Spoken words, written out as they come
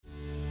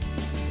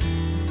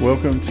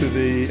Welcome to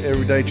the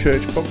Everyday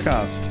Church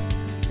podcast.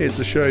 It's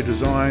a show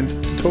designed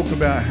to talk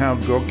about how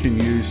God can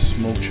use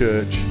small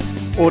church,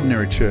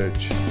 ordinary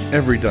church,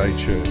 everyday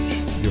church.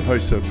 Your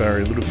hosts are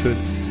Barry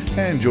Littleford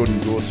and Jordan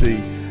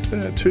Dorsey,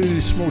 two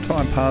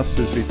small-time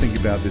pastors who think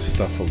about this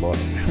stuff a lot.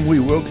 And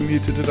we welcome you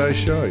to today's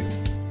show.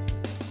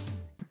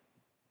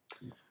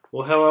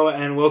 Well, hello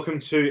and welcome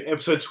to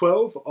episode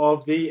 12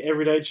 of the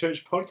Everyday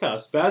Church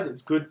podcast. Baz,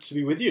 it's good to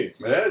be with you.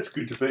 Yeah, it's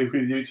good to be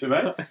with you too,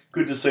 mate.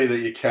 Good to see that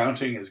your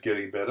counting is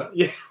getting better.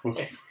 Yeah,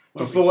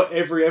 before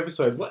every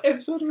episode. What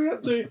episode are we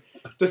up to?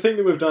 To think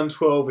that we've done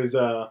 12 is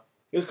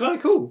kind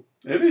of cool.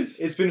 It is.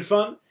 It's been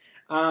fun.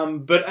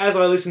 But as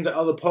I listen to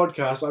other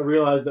podcasts, I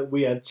realise that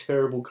we are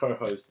terrible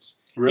co-hosts.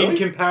 Really? In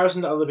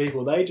comparison to other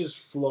people, they just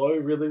flow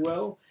really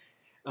well.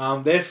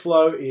 Their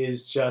flow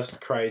is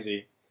just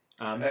crazy.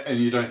 And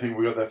you don't think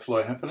we got that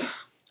flow happening?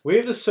 We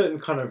have a certain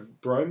kind of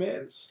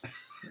bromance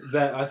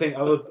that I think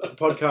other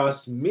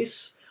podcasts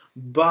miss,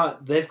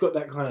 but they've got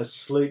that kind of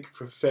sleek,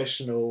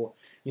 professional,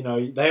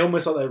 they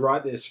almost like they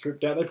write their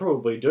script out. They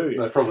probably do.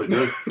 They probably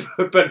do.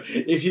 But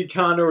if you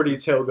can't already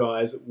tell,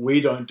 guys, we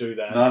don't do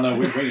that. No,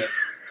 we wing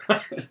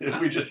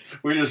it.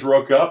 we just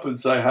rock up and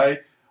say, hey,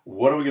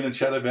 what are we going to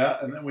chat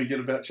about? And then we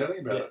get about chatting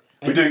about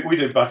it. We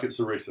do buckets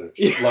of research.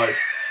 Yeah.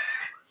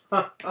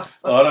 I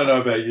don't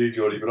know about you,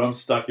 Geordie, but I'm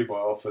stuck in my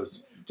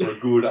office for a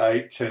good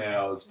 8-10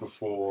 hours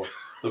before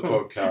the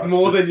podcast.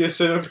 More than your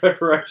cinema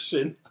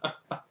preparation.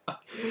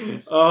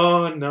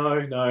 Oh,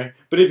 no.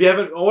 But if you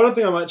haven't, one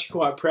thing I'm actually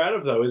quite proud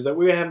of, though, is that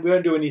we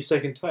don't do any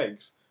second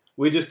takes.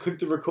 We just click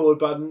the record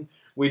button,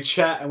 we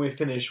chat, and we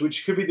finish,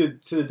 which could be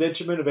to the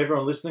detriment of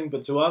everyone listening,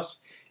 but to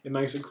us, it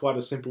makes it quite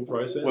a simple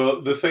process.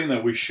 Well, the thing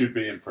that we should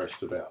be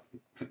impressed about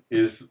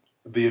is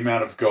the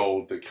amount of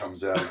gold that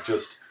comes out of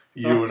just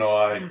you and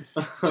I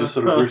just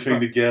sort of riffing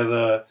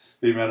together,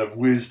 the amount of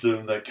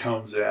wisdom that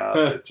comes out,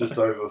 that just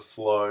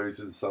overflows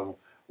in some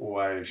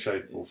way,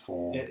 shape or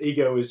form. Yeah,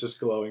 ego is just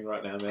glowing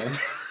right now,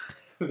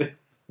 man.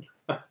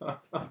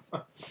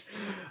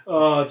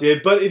 Oh, dear.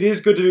 But it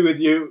is good to be with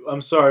you. I'm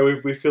sorry,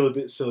 we feel a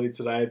bit silly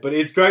today, but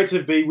it's great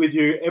to be with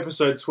you,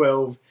 episode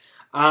 12.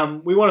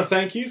 We want to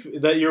thank you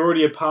that you're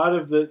already a part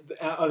of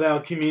our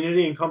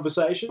community and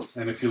conversation.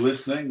 And if you're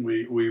listening,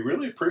 we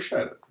really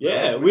appreciate it.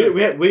 Yeah,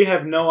 we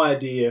have no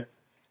idea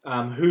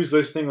who's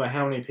listening or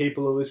how many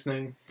people are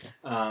listening.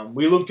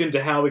 We looked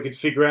into how we could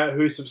figure out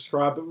who's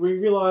subscribed, but we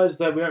realised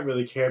that we don't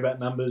really care about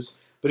numbers.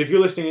 But if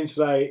you're listening in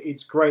today,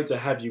 it's great to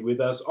have you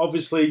with us.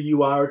 Obviously,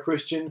 you are a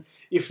Christian.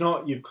 If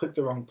not, you've clicked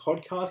the wrong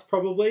podcast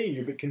probably.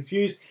 You're a bit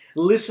confused.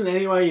 Listen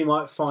anyway, you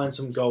might find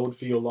some gold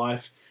for your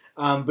life.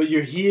 But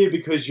you're here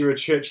because you're a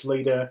church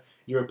leader,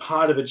 you're a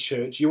part of a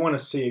church, you want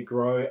to see it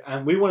grow,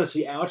 and we want to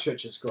see our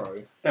churches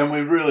grow. And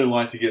we'd really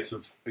like to get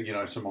some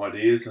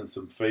ideas and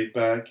some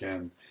feedback,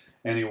 and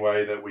any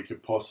way that we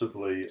could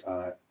possibly,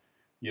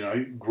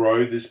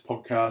 grow this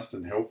podcast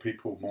and help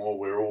people more.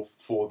 We're all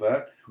for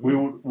that.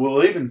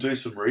 We'll even do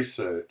some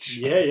research.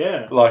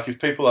 Yeah. Like if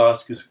people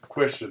ask us a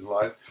question,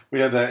 like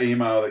we had that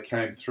email that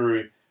came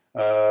through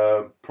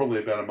probably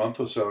about a month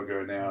or so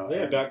ago now.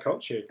 Yeah, about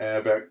culture.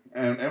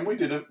 And we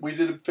did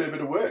a fair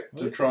bit of work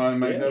to try and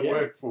make that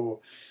work for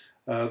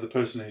the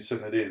person who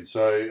sent it in.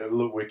 So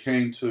look, we're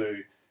keen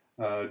to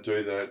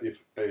do that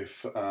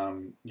if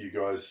you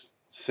guys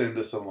send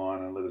us a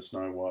line and let us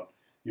know what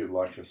you'd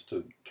like us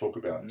to talk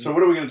about. So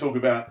what are we going to talk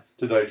about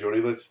today, Geordie?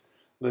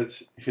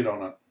 Let's hit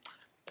on it.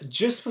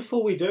 Just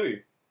before we do.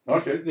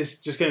 Okay. This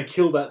is just going to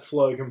kill that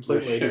flow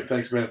completely. Yeah,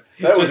 thanks, man.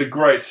 That was a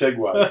great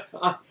segue.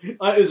 It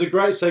was a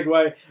great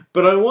segue,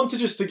 but I wanted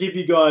just to give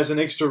you guys an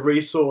extra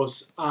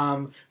resource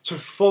to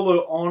follow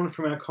on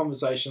from our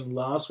conversation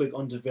last week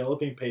on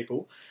developing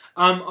people.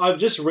 I've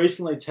just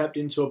recently tapped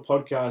into a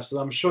podcast that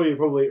I'm sure you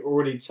probably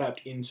already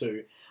tapped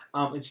into.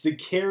 It's the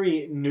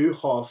Carey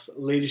Nieuwhof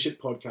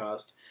Leadership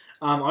Podcast.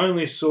 I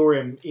only saw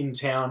him in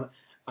town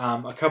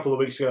a couple of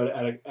weeks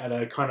ago at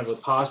a kind of a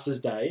pastor's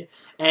day,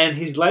 and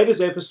his latest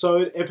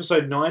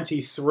episode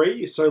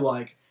 93, so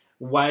like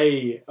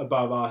way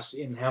above us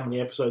in how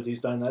many episodes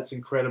he's done. That's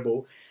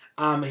incredible.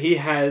 He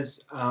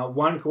has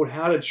one called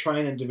How to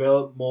Train and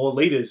Develop More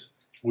Leaders,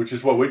 which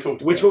is what we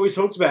talked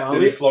about.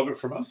 Did he flog it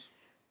from us?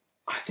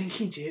 I think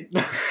he did.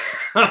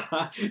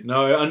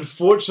 No,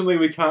 unfortunately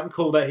we can't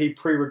call that. He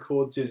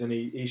pre-records his and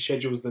he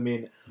schedules them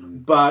in.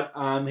 But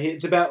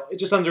it's about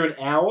just under an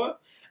hour.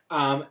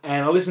 And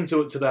I listened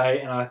to it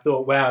today and I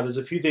thought, wow, there's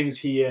a few things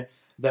here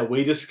that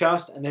we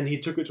discussed, and then he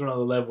took it to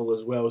another level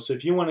as well. So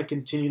if you want to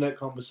continue that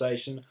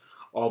conversation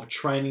of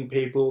training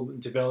people,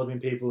 developing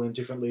people in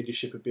different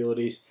leadership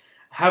abilities,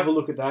 have a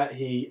look at that.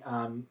 He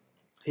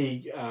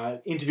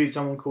interviewed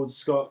someone called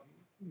Scott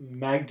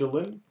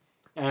Magdalene,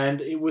 and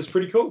it was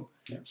pretty cool.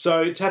 Yeah.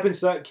 So tap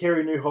into that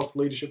Carey Nieuwhof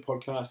Leadership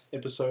Podcast,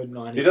 episode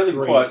 93. He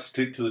doesn't quite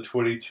stick to the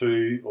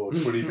 22 or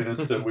 20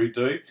 minutes that we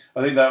do.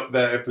 I think that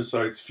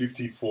episode's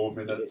 54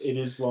 minutes. It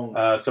is long.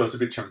 So it's a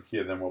bit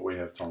chunkier than what we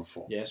have time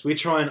for. Yes, we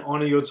try and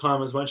honour your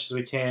time as much as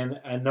we can,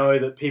 and know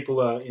that people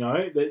are,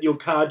 that your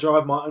car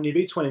drive might only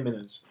be 20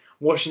 minutes.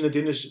 Washing the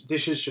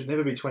dishes should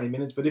never be 20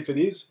 minutes, but if it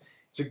is,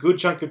 It's a good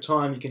chunk of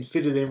time. You can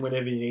fit it in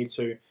whenever you need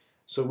to.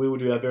 So we will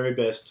do our very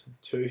best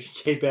to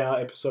keep our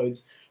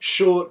episodes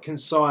short,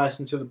 concise,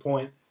 and to the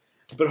point.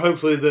 But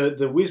hopefully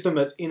the wisdom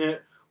that's in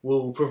it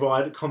will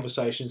provide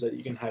conversations that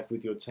you can have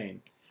with your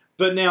team.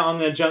 But now I'm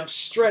going to jump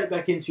straight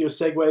back into your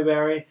segue,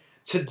 Barry.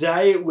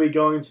 Today we're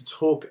going to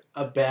talk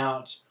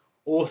about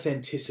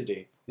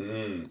authenticity.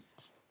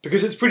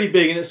 Because it's pretty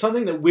big and it's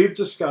something that we've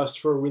discussed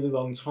for a really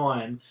long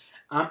time.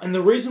 And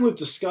the reason we've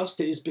discussed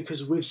it is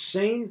because we've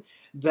seen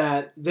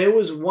that there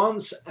was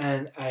once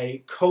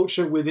a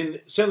culture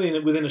certainly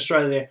within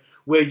Australia,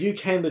 where you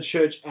came to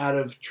church out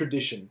of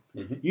tradition.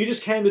 Mm-hmm. You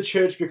just came to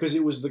church because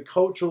it was the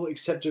cultural,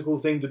 acceptable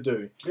thing to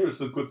do. It was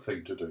the good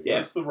thing to do. Yeah.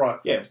 It's the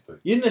right thing to do.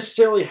 You didn't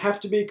necessarily have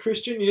to be a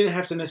Christian. You didn't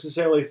have to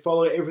necessarily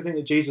follow everything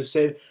that Jesus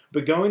said.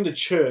 But going to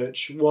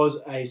church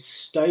was a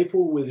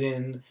staple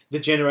within the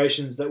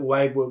generations that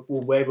were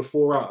way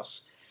before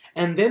us.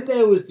 And then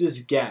there was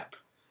this gap.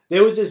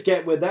 There was this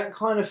gap where that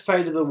kind of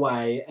faded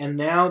away, and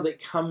now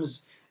that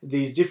comes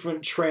these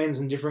different trends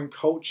and different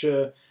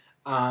culture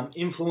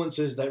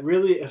influences that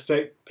really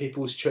affect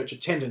people's church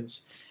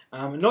attendance.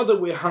 Not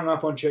that we're hung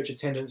up on church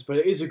attendance, but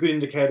it is a good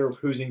indicator of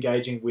who's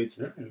engaging with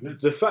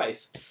the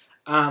faith.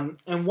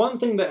 And one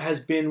thing that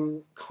has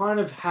been kind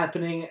of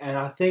happening, and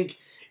I think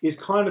is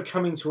kind of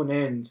coming to an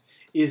end,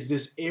 is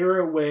this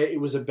era where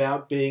it was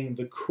about being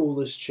the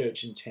coolest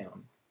church in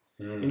town.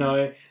 You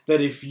know, that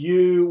if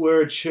you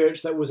were a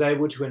church that was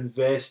able to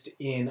invest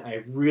in a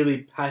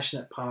really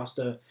passionate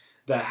pastor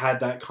that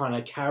had that kind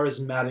of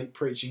charismatic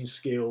preaching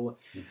skill,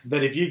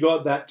 that if you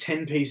got that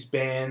 10-piece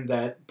band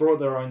that brought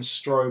their own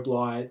strobe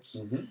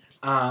lights,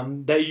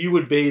 that you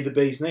would be the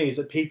bee's knees,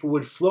 that people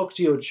would flock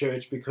to your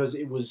church because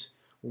it was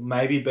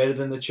maybe better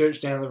than the church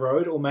down the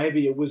road, or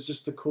maybe it was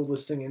just the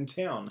coolest thing in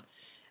town.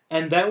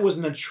 And that was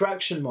an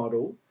attraction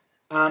model.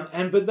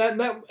 And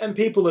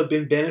people have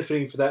been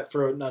benefiting for that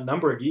for a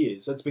number of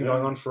years. That's been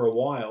going on for a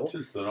while.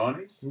 Since the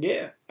 90s.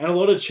 Yeah. And a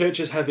lot of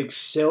churches have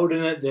excelled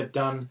in it. They've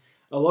done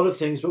a lot of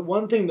things. But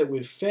one thing that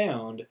we've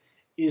found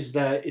is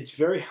that it's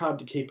very hard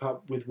to keep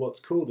up with what's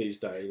cool these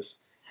days.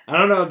 I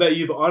don't know about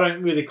you, but I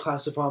don't really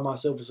classify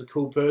myself as a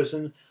cool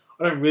person.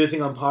 I don't really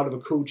think I'm part of a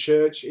cool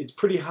church. It's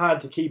pretty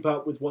hard to keep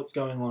up with what's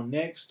going on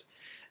next.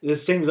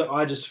 There's things that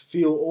I just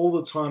feel all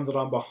the time that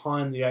I'm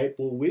behind the 8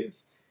 ball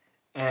with.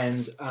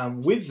 And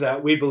with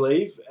that, we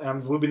believe,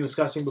 we've been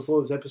discussing before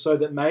this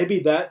episode, that maybe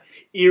that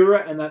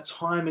era and that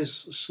time is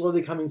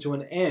slowly coming to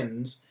an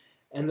end,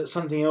 and that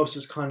something else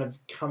is kind of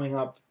coming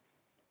up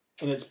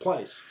in its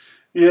place.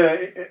 Yeah,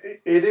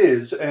 it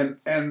is. And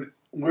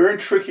we're in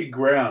tricky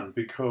ground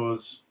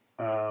because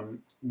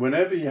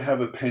whenever you have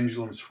a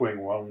pendulum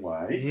swing one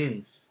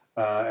way,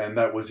 and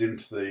that was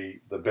into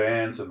the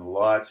bands and the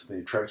lights and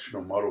the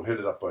attractional model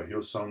headed up by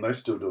Hillsong, they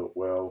still do it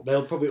well.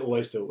 They'll probably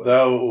always do it well.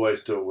 They'll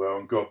always do it well,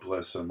 and God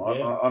bless them.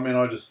 Yeah. I mean,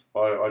 I just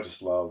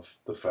love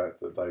the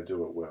fact that they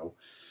do it well.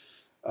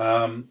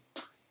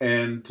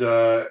 And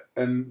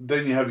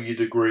then you have your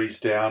degrees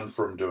down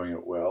from doing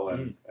it well,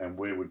 and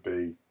we would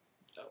be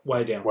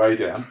way down.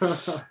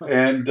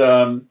 And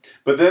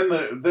but then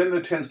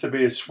there tends to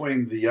be a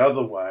swing the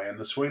other way, and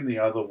the swing the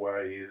other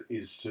way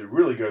is to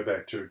really go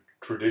back to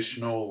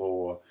traditional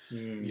or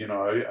you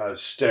know, a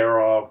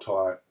sterile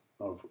type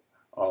of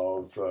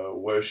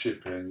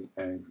worship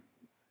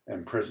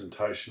and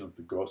presentation of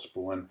the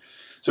gospel. And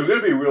so we've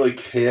got to be really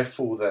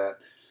careful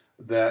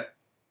that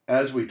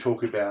as we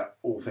talk about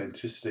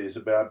authenticity, is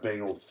about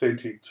being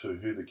authentic to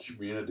who the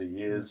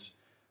community is,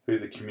 who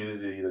the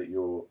community that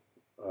you're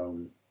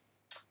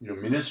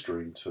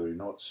ministering to,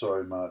 not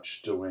so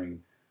much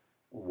doing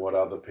what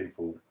other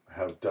people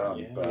have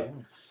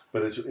done,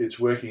 but it's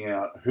working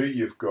out who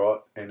you've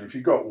got. And if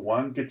you've got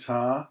one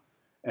guitar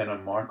and a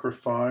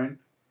microphone,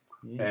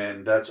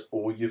 and that's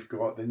all you've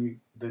got, then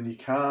you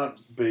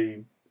can't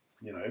be,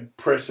 you know,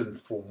 pressing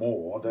for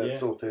more.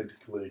 That's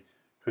authentically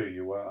who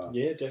you are.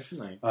 Yeah,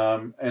 definitely.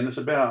 And it's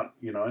about,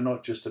 you know,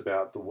 not just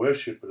about the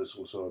worship, but it's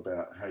also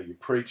about how you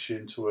preach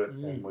into it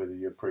and whether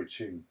you're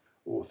preaching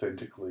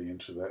authentically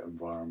into that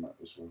environment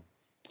as well.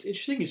 It's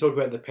interesting you talk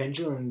about the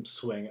pendulum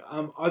swing.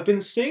 I've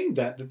been seeing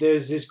that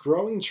there's this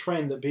growing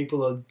trend that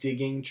people are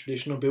digging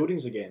traditional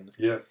buildings again.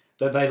 Yeah.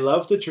 That they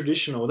love the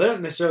traditional. They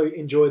don't necessarily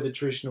enjoy the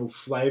traditional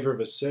flavour of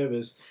a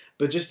service,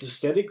 but just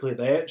aesthetically,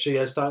 they actually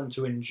are starting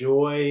to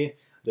enjoy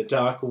the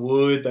darker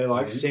wood. They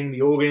like seeing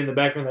the organ in the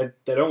background.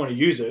 They don't want to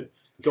use it.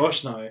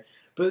 Gosh, no.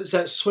 But it's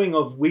that swing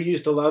of, we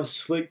used to love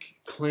slick,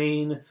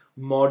 clean,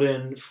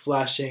 modern,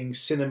 flashing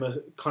cinema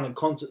kind of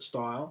concert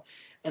style.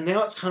 And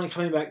now it's kind of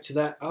coming back to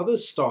that other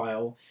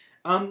style.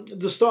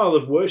 The style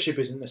of worship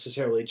isn't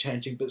necessarily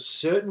changing, but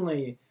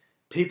certainly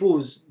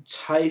people's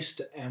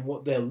taste and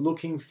what they're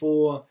looking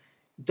for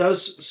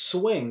does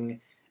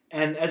swing.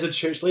 And as a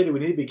church leader, we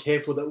need to be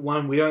careful that,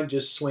 one, we don't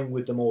just swing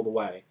with them all the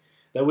way.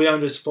 That we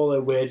don't just follow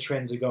where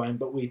trends are going,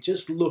 but we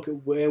just look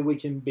at where we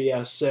can be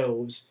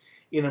ourselves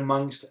in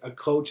amongst a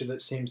culture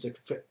that seems to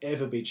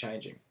forever be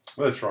changing.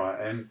 That's right.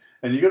 And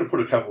you've got to put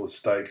a couple of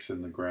stakes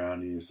in the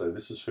ground and you say,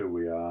 this is who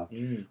we are.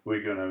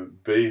 We're going to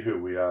be who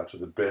we are to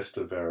the best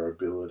of our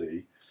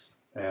ability.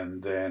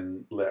 and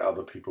then let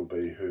other people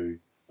be who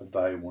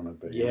they want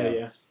to be.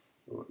 Yeah.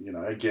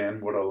 Again,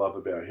 what I love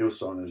about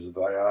Hillsong is that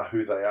they are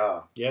who they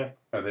are. Yeah.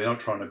 And they're not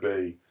trying to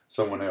be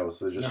someone else.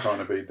 They're just trying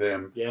to be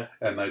them. Yeah.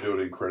 And they do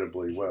it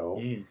incredibly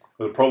well.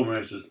 But the problem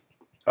is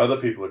other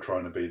people are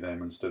trying to be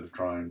them instead of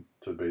trying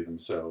to be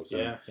themselves.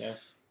 Yeah.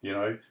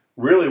 And,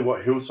 really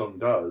what Hillsong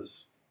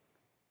does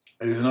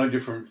is no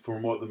different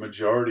from what the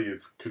majority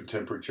of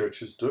contemporary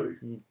churches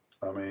do.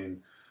 I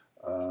mean,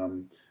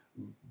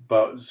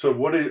 but so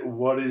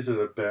what is it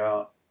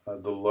about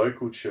the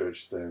local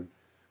church then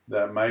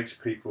that makes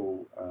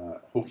people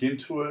hook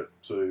into it,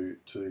 to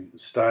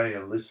stay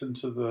and listen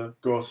to the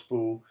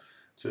gospel,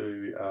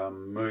 to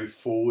move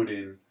forward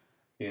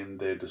in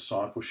their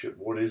discipleship?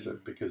 What is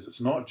it? Because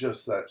it's not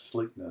just that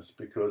slickness,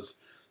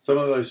 because some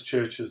of those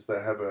churches,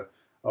 they have a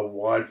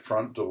wide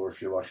front door,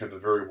 if you like, have a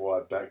very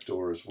wide back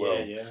door as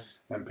well,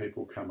 and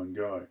people come and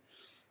go.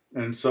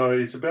 And so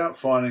it's about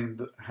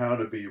finding how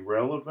to be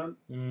relevant,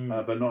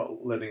 but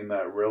not letting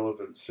that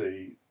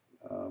relevancy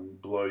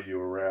blow you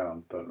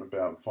around, but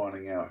about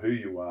finding out who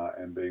you are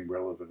and being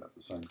relevant at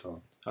the same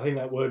time. I think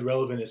that word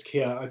relevant is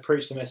key. I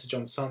preached a message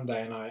on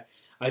Sunday, and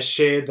I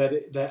shared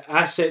that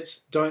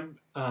assets don't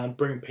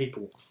bring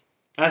people.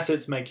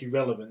 Assets make you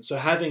relevant. So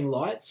having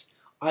lights,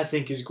 I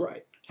think, is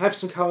great. Have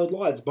some coloured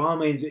lights. By all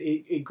means,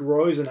 it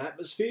grows an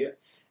atmosphere,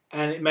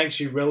 and it makes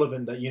you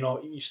relevant that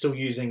you're still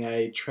using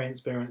a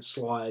transparent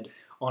slide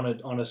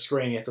on a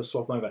screen you have to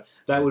swap over.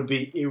 That would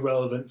be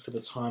irrelevant for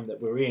the time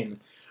that we're in.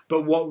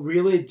 But what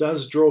really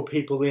does draw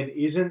people in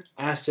isn't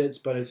assets,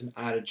 but it's an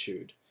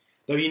attitude.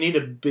 Though you need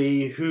to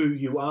be who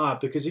you are,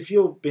 because if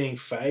you're being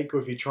fake, or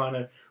if you're trying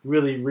to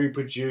really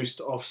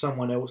reproduce off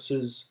someone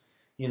else's,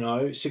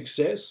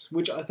 success,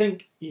 which I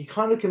think you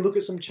kind of can look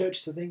at some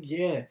churches and think,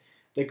 yeah,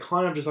 they're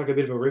kind of just like a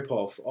bit of a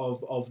rip-off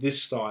of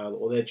this style,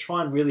 or they're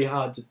trying really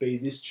hard to be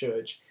this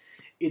church.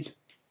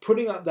 It's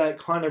putting up that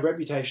kind of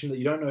reputation that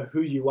you don't know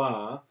who you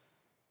are,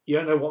 you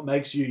don't know what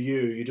makes you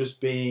you, you're just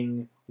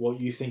being what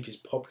you think is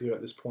popular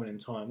at this point in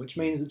time, which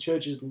means the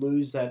churches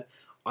lose that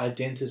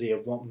identity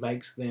of what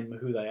makes them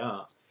who they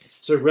are.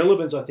 So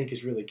relevance, I think,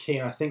 is really key,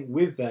 and I think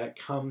with that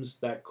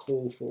comes that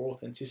call for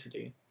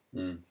authenticity.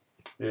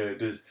 Yeah,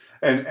 it is.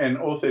 And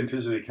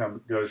authenticity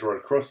goes right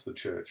across the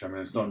church. I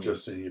mean, it's not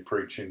just in your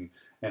preaching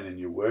and in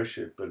your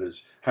worship, but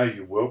it's how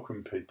you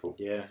welcome people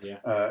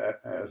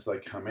as they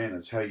come in.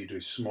 It's how you do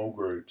small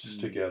groups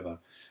together,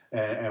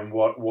 and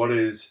what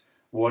is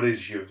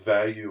your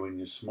value in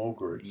your small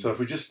group. So if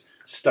we just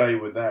stay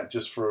with that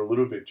just for a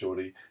little bit,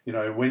 Geordie,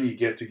 when you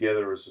get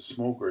together as a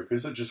small group,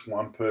 is it just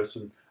one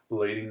person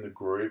leading the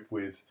group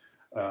with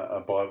a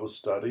Bible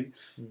study,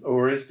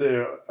 or is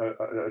there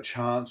a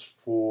chance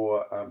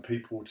for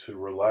people to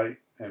relate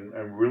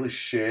and really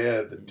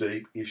share the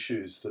deep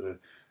issues that are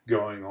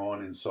going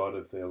on inside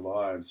of their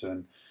lives?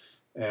 And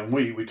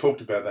we talked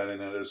about that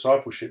in a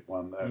discipleship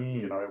one,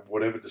 that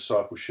whatever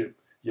discipleship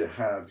you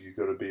have, you've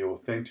got to be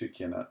authentic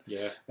in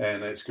it,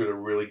 and it's got to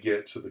really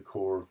get to the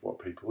core of what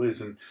people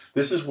is. And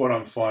this is what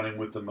I'm finding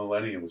with the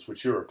millennials,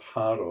 which you're a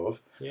part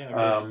of.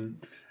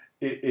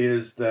 It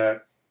is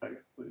that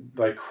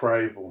they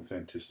crave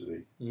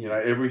authenticity.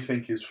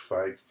 Everything is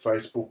fake.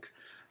 Facebook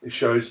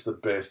shows the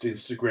best.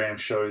 Instagram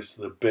shows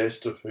the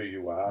best of who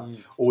you are,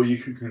 or you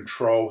can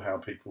control how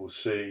people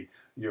see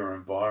your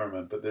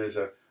environment. But there's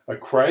a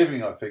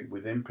craving, I think,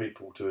 within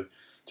people to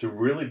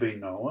really be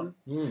known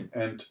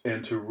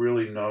and to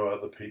really know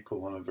other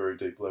people on a very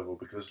deep level,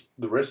 because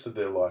the rest of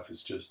their life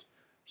is just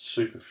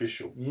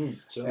superficial.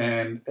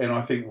 And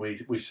I think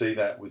we see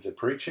that with the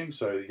preaching.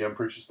 So young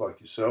preachers like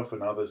yourself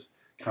and others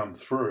come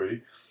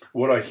through.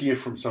 What I hear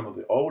from some of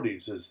the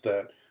oldies is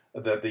that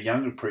the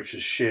younger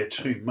preachers share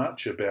too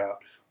much about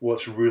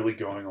what's really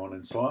going on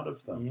inside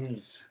of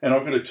them. And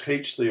I've got to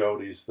teach the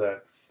oldies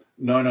that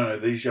no,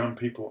 these young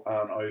people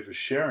aren't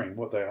oversharing.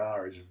 What they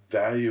are is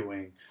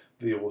valuing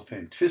the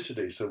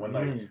authenticity. So when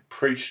they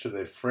preach to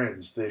their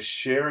friends, they're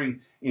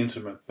sharing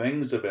intimate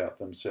things about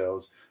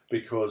themselves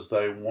because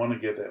they want to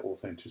get that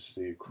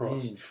authenticity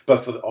across. But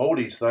for the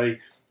oldies,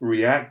 they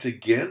react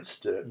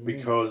against it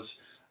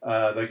because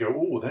they go,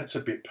 oh, that's a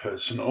bit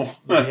personal.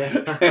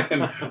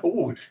 And,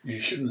 oh, you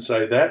shouldn't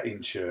say that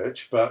in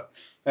church.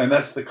 And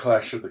that's the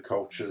clash of the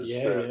cultures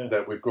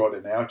that we've got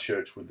in our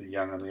church with the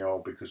young and the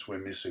old, because we're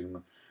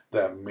missing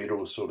that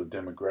middle sort of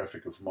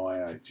demographic of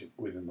my age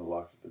within the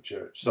life of the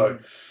church. So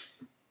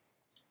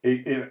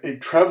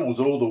it travels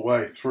all the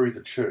way through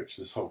the church,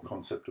 this whole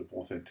concept of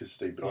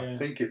authenticity. But I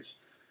think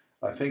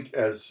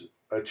as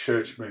a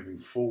church moving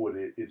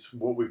forward, it's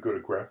what we've got to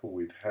grapple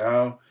with.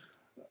 How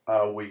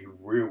are we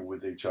real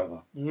with each other?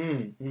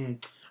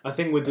 I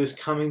think with this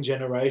coming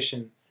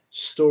generation,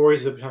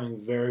 stories are becoming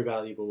very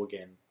valuable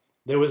again.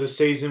 There was a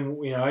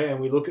season, and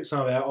we look at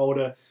some of our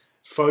older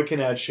folk in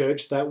our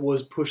church that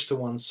was pushed to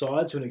one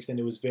side to an extent.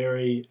 It was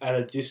very at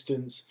a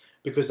distance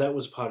because that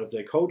was part of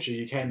their culture.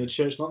 You came to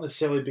church not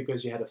necessarily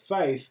because you had a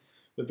faith,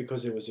 but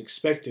because it was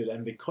expected.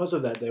 And because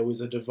of that, there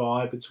was a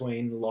divide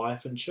between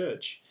life and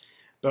church.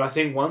 But I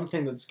think one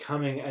thing that's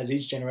coming as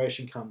each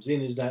generation comes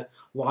in is that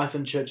life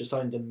and church are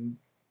starting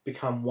to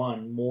become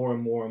one more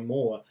and more and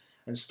more,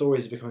 and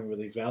stories are becoming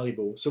really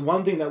valuable. So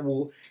one thing that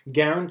will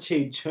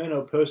guaranteed turn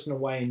a person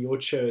away in your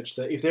church,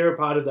 that if they're a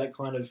part of that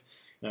kind of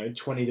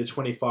 20 to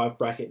 25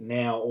 bracket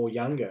now or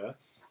younger,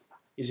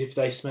 is if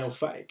they smell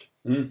fake.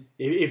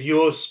 If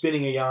you're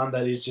spinning a yarn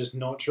that is just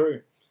not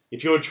true.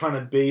 If you're trying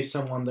to be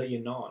someone that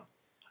you're not.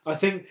 I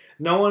think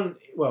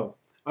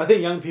I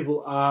think young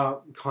people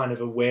are kind of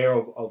aware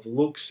of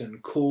looks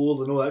and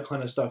cool and all that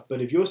kind of stuff.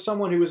 But if you're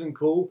someone who isn't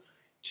cool,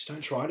 just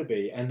don't try to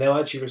be. And they'll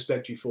actually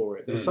respect you for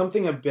it. There's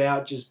something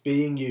about just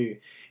being you.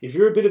 If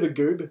you're a bit of a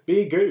goob,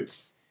 be a goob.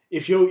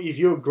 If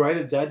you're great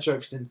at dad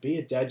jokes, then be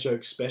a dad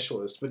joke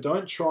specialist. But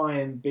don't try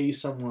and be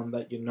someone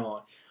that you're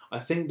not. I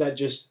think that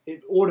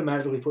it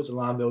automatically puts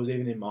alarm bells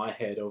even in my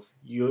head of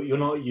you're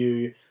not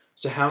you.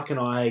 So how can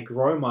I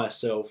grow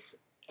myself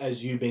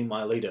as you being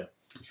my leader?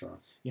 That's right.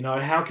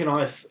 How can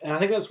I... And I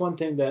think that's one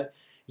thing that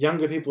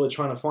younger people are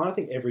trying to find. I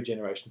think every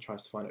generation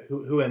tries to find it.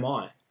 Who am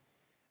I?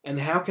 And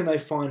how can they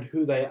find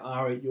who they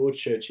are at your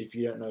church if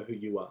you don't know who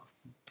you are?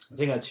 I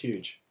think that's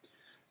huge.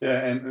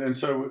 Yeah, and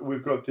so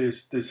we've got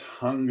this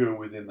hunger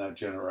within that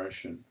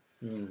generation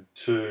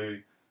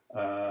to...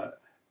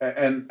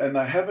 And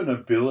they have an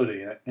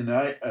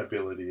innate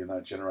ability in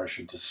that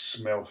generation to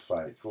smell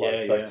fake.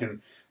 They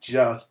can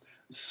just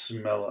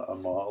smell it a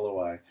mile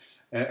away.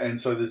 And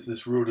so there's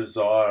this real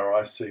desire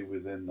I see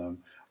within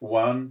them.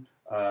 One,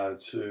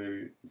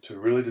 to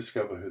really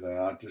discover who they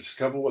are, to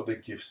discover what their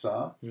gifts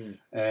are.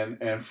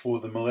 And for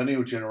the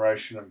millennial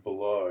generation and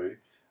below,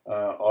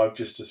 I've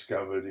just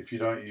discovered if you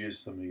don't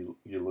use them,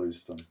 you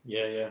lose them.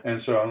 Yeah.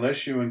 And so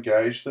unless you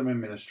engage them in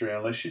ministry,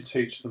 unless you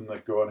teach them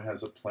that God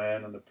has a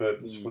plan and a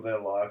purpose for their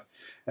life,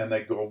 and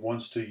that God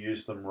wants to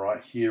use them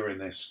right here in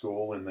their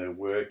school, in their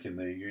work, in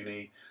their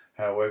uni,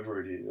 however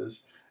it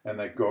is, and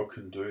that God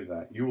can do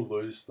that, you'll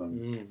lose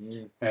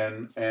them.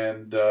 And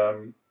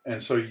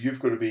so you've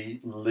got to be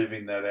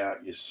living that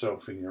out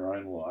yourself in your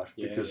own life,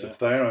 because if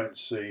they don't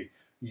see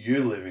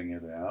you living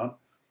it out,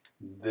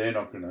 they're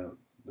not going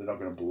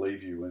to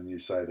believe you when you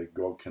say that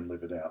God can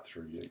live it out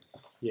through you.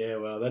 Yeah,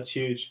 well, that's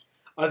huge.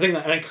 I think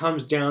that, and it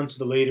comes down to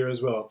the leader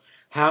as well.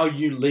 How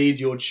you lead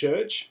your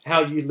church,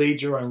 how you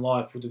lead your own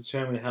life will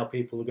determine how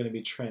people are going to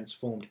be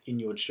transformed in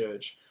your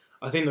church.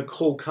 I think the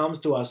call comes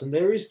to us, and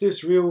there is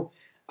this real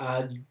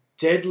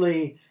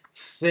deadly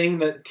thing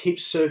that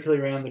keeps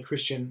circling around the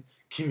Christian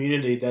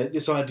community, that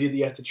this idea that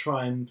you have to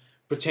try and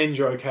pretend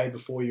you're okay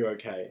before you're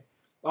okay.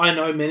 I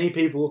know many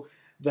people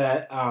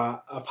that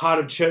are a part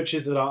of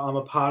churches that I'm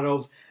a part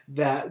of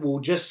that will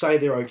just say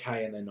they're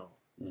okay and they're not.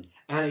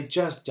 And it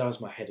just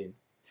does my head in.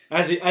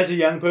 As a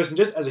young person,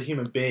 just as a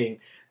human being,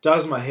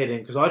 does my head in,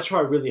 because I try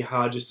really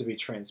hard just to be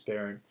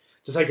transparent,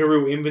 to take a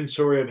real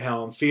inventory of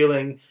how I'm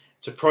feeling,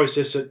 to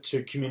process it,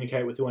 to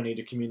communicate with who I need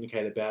to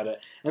communicate about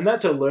it. And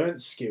that's a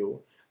learned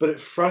skill, but it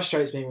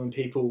frustrates me when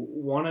people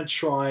want to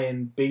try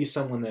and be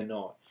someone they're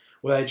not,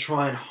 where they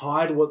try and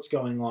hide what's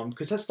going on,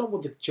 because that's not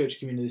what the church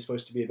community is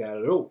supposed to be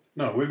about at all.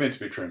 No, we're meant to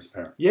be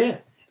transparent. Yeah.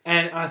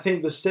 And I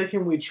think the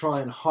second we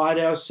try and hide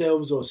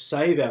ourselves or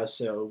save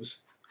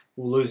ourselves,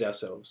 we'll lose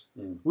ourselves.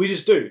 We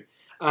just do.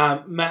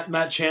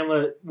 Matt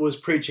Chandler was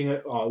preaching,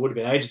 it would have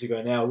been ages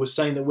ago now, was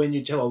saying that when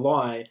you tell a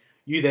lie,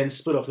 you then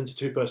split off into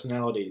two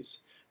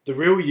personalities. The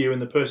real you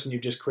and the person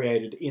you've just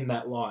created in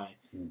that lie.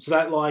 So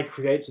that lie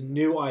creates a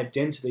new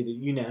identity that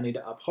you now need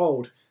to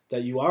uphold,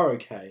 that you are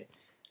okay.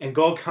 And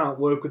God can't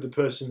work with the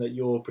person that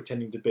you're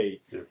pretending to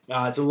be.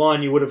 It's a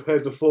line you would have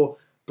heard before,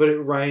 but it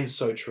reigns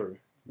so true.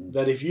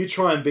 That if you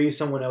try and be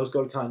someone else,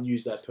 God can't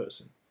use that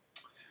person.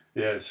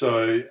 Yeah,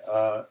 so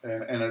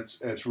and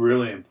it's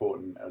really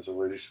important as a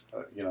leader,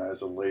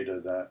 as a leader,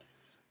 that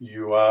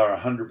you are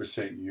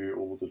 100% you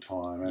all the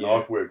time. And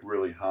I've worked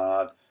really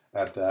hard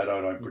at that.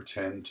 I don't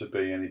pretend to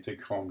be anything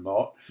I'm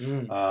not.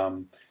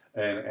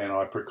 And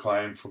I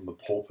proclaim from the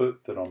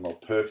pulpit that I'm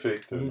not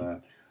perfect, and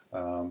that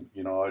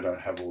I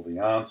don't have all the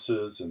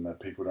answers, and that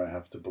people don't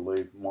have to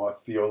believe my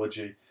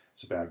theology.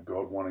 It's about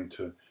God wanting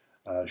to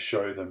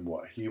show them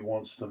what He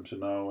wants them to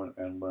know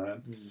and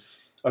learn.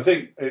 I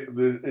think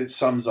it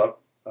sums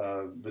up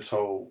this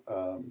whole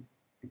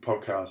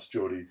podcast,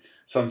 Geordie,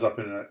 sums up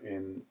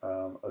in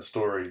a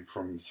story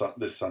from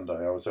this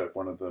Sunday. I was at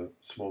one of the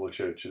smaller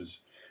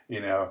churches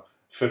in our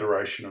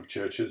federation of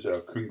churches, our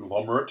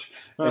conglomerate,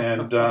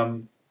 and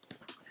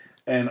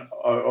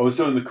I was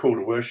doing the call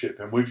to worship,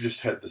 and we've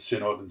just had the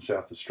synod in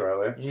South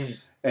Australia,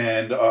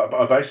 and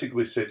I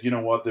basically said, you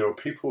know what, there are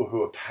people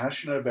who are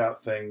passionate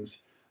about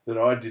things that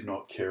I did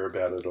not care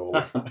about at all,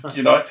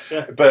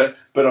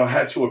 but I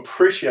had to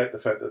appreciate the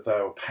fact that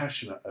they were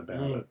passionate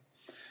about it.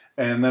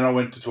 And then I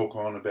went to talk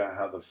on about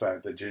how the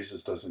fact that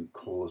Jesus doesn't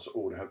call us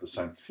all to have the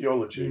same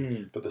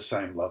theology, but the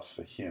same love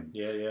for Him.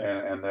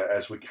 And that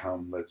as we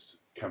come,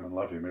 let's come and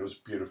love Him. It was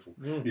beautiful.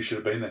 You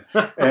should have been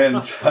there.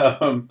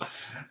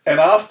 And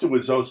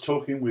afterwards, I was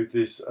talking with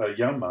this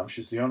young mum.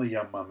 She's the only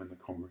young mum in the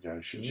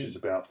congregation. She's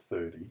about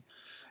 30.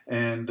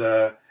 And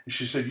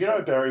she said,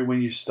 Barry,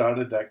 when you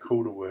started that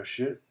call to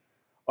worship,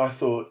 I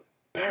thought,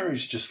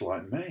 Barry's just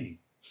like me.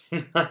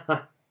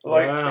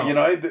 Like,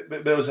 wow.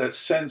 there was that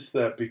sense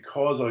that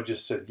because I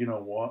just said, you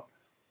know what,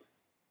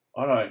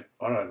 I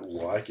don't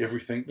like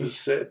everything that's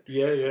said.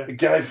 Yeah. It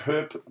gave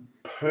her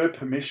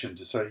permission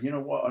to say, you know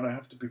what, I don't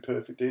have to be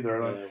perfect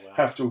either. I don't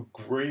have to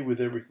agree with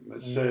everything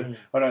that's said.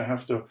 I don't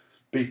have to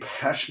be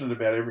passionate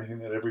about everything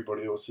that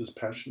everybody else is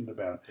passionate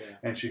about. Yeah.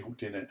 And she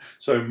hooked in it.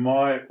 So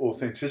my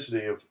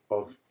authenticity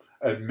of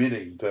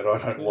admitting that I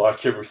don't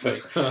like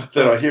everything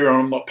that I hear, and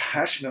I'm not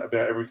passionate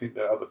about everything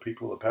that other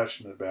people are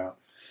passionate about,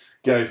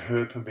 gave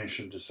her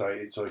permission to say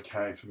it's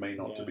okay for me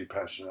not to be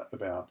passionate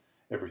about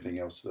everything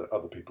else that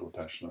other people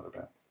are passionate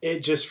about. It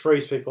just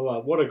frees people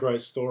up. What a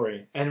great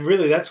story. And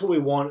really, that's what we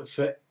want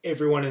for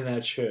everyone in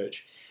our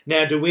church.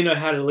 Now, do we know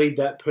how to lead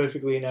that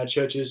perfectly in our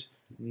churches?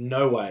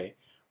 No way.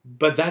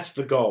 But that's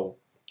the goal.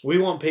 We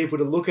want people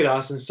to look at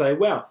us and say,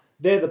 wow,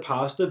 they're the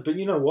pastor, but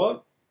you know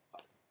what?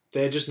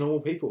 They're just normal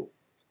people.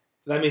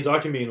 That means I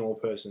can be a normal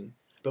person.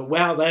 But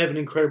wow, they have an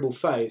incredible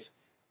faith.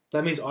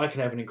 That means I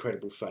can have an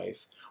incredible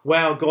faith.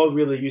 Wow, God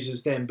really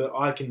uses them, but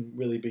I can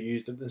really be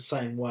used in the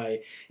same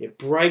way. It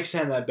breaks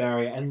down that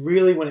barrier. And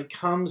really, when it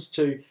comes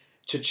to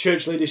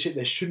church leadership,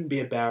 there shouldn't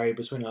be a barrier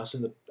between us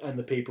and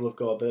the people of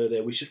God that are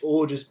there. We should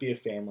all just be a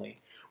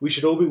family. We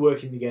should all be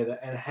working together.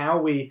 And how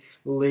we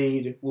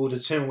lead will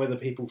determine whether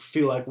people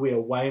feel like we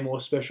are way more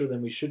special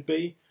than we should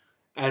be,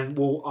 and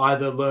will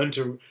either learn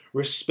to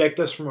respect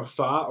us from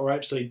afar or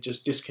actually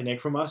just disconnect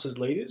from us as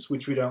leaders,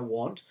 which we don't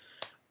want.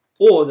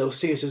 Or they'll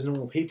see us as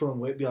normal people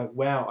and we'll be like,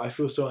 wow, I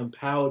feel so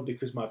empowered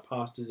because my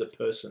pastor's a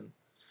person.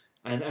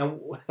 And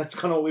that's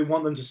kind of what we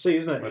want them to see,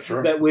 isn't it? That's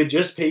right. That we're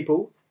just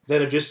people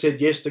that have just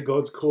said yes to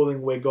God's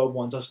calling where God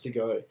wants us to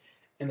go,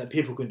 and that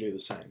people can do the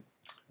same.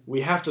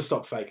 We have to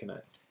stop faking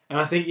it. And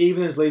I think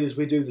even as leaders,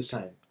 we do the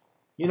same.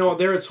 You know what?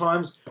 There are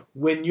times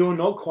when you're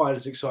not quite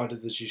as excited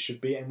as you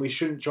should be, and we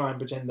shouldn't try and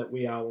pretend that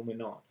we are when we're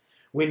not.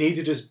 We need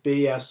to just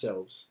be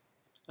ourselves.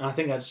 And I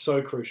think that's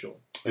so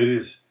crucial. It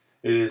is.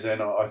 It is,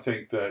 and I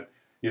think that,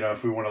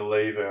 if we want to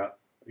leave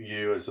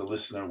you as a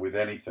listener with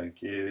anything,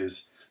 it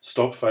is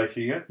stop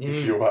faking it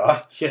if you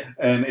are,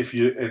 and if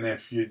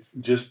you're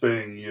just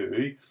being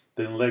you,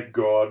 then let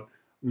God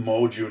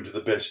mold you into the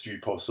best you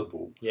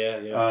possible.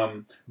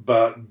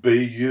 But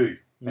be you.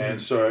 And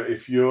so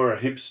if you're a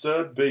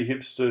hipster, be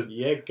hipster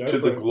to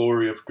the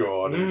glory of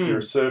God. If you're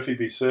a surfy,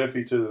 be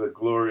surfy to the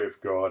glory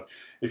of God.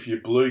 If you're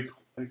blue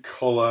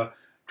collar,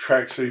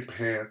 tracksuit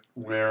pant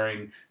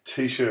wearing,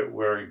 t-shirt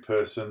wearing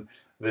person,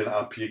 then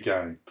up your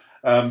game.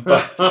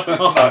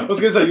 I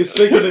was going to say, you're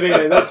speaking to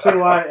me, that's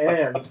who I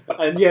am.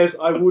 And yes,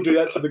 I will do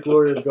that to the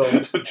glory of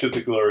God. To the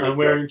glory of God. I'm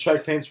wearing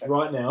track pants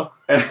right now.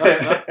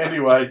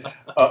 Anyway,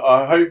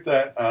 I hope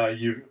that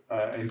you've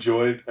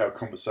enjoyed our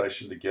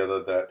conversation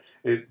together, that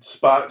it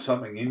sparked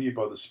something in you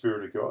by the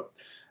Spirit of God.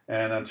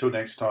 And until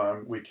next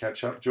time we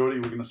catch up, Geordie,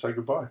 we're going to say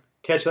goodbye.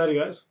 Catch you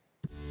later, guys.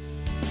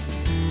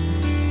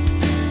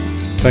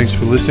 Thanks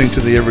for listening to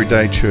the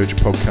Everyday Church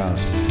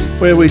podcast,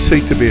 where we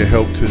seek to be a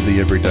help to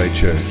the everyday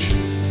church.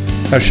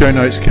 Our show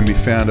notes can be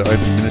found at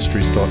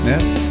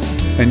openministries.net,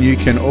 and you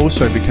can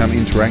also become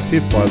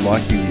interactive by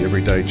liking the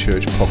Everyday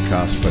Church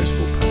podcast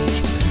Facebook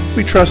page.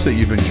 We trust that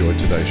you've enjoyed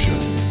today's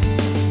show.